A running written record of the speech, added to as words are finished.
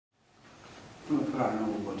from a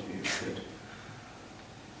paranormal point of view, it's good.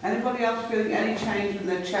 Anybody else feeling any change in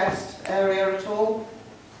their chest area at all?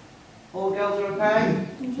 All girls are okay?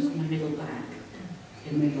 Just my middle back.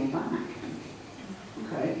 Your middle back.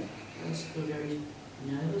 Okay. I also feel very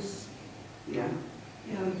nervous. Yeah.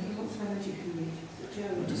 Yeah, what's the energy from you? Is it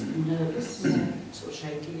Joe? Just nervous, sort of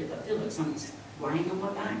shaky. I feel like something's weighing on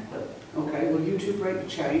my back, but... Okay, well you two break the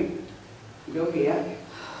chain. Go here.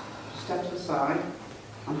 Step to the side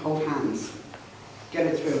and hold hands. Get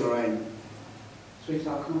it through, Lorraine.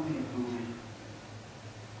 Sweetheart, come up here for me.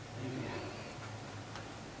 There you go.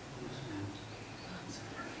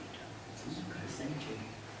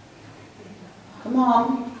 Come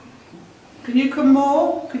on. Can you come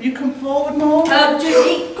more? Can you come forward more?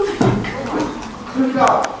 Josie! Good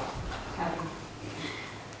God.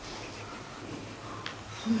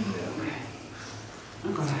 Okay.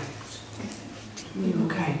 I've got it. You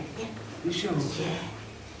okay? Yeah. You sure?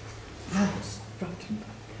 Yeah. Okay.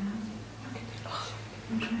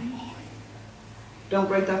 Don't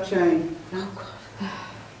break that chain.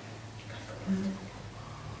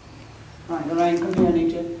 Right, Lorraine, come here, I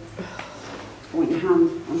need you. I want your hand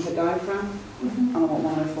on her diaphragm, and I want one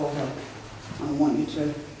on her forehead. And I want you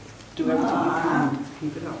to do everything you can.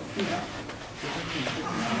 Keep it up. You just keep it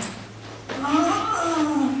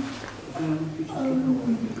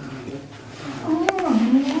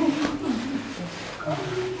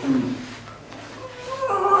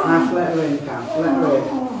Kath, let her in, Kath. Let her in.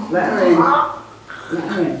 Let her in. Let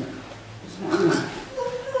her in. Just let her in.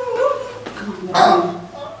 Come on, let her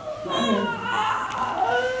in. Let her in.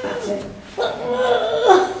 That's it.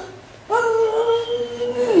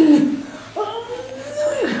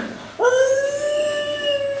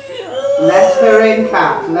 Let her in,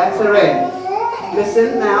 Kath. Let her in. Listen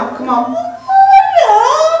now. Come on.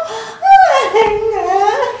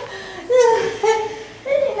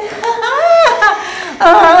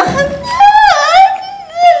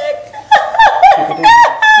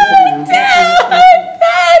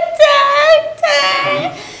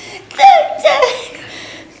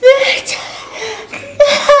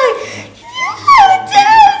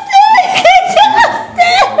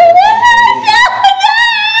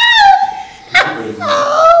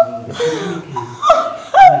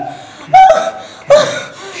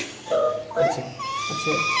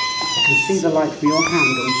 See the light from your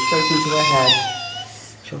hand going straight into her head.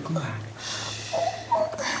 She'll come back.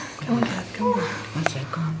 Come on, Kath, come back. That's it,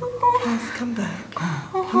 come on. Kath, come back.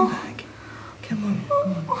 Come back. Come on.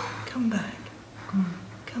 Come back.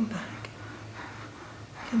 Come back.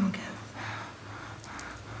 Come on, Kath.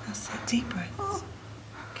 That's it. Deep breaths.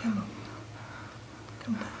 Come on.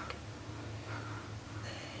 Come back.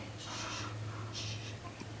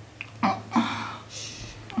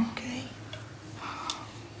 Okay.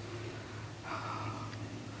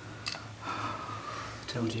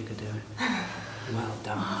 Told you could do it. Well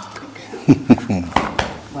done.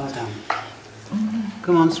 Well done.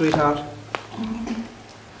 Come on, sweetheart.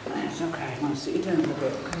 It's okay. I want to sit you down a bit,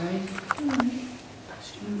 okay? That's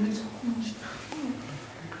your middle.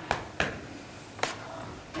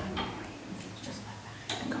 Just my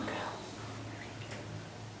back. Good girl.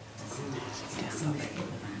 Just my back.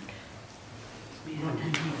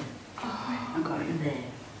 I got you. There.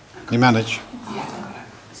 You manage. Yeah.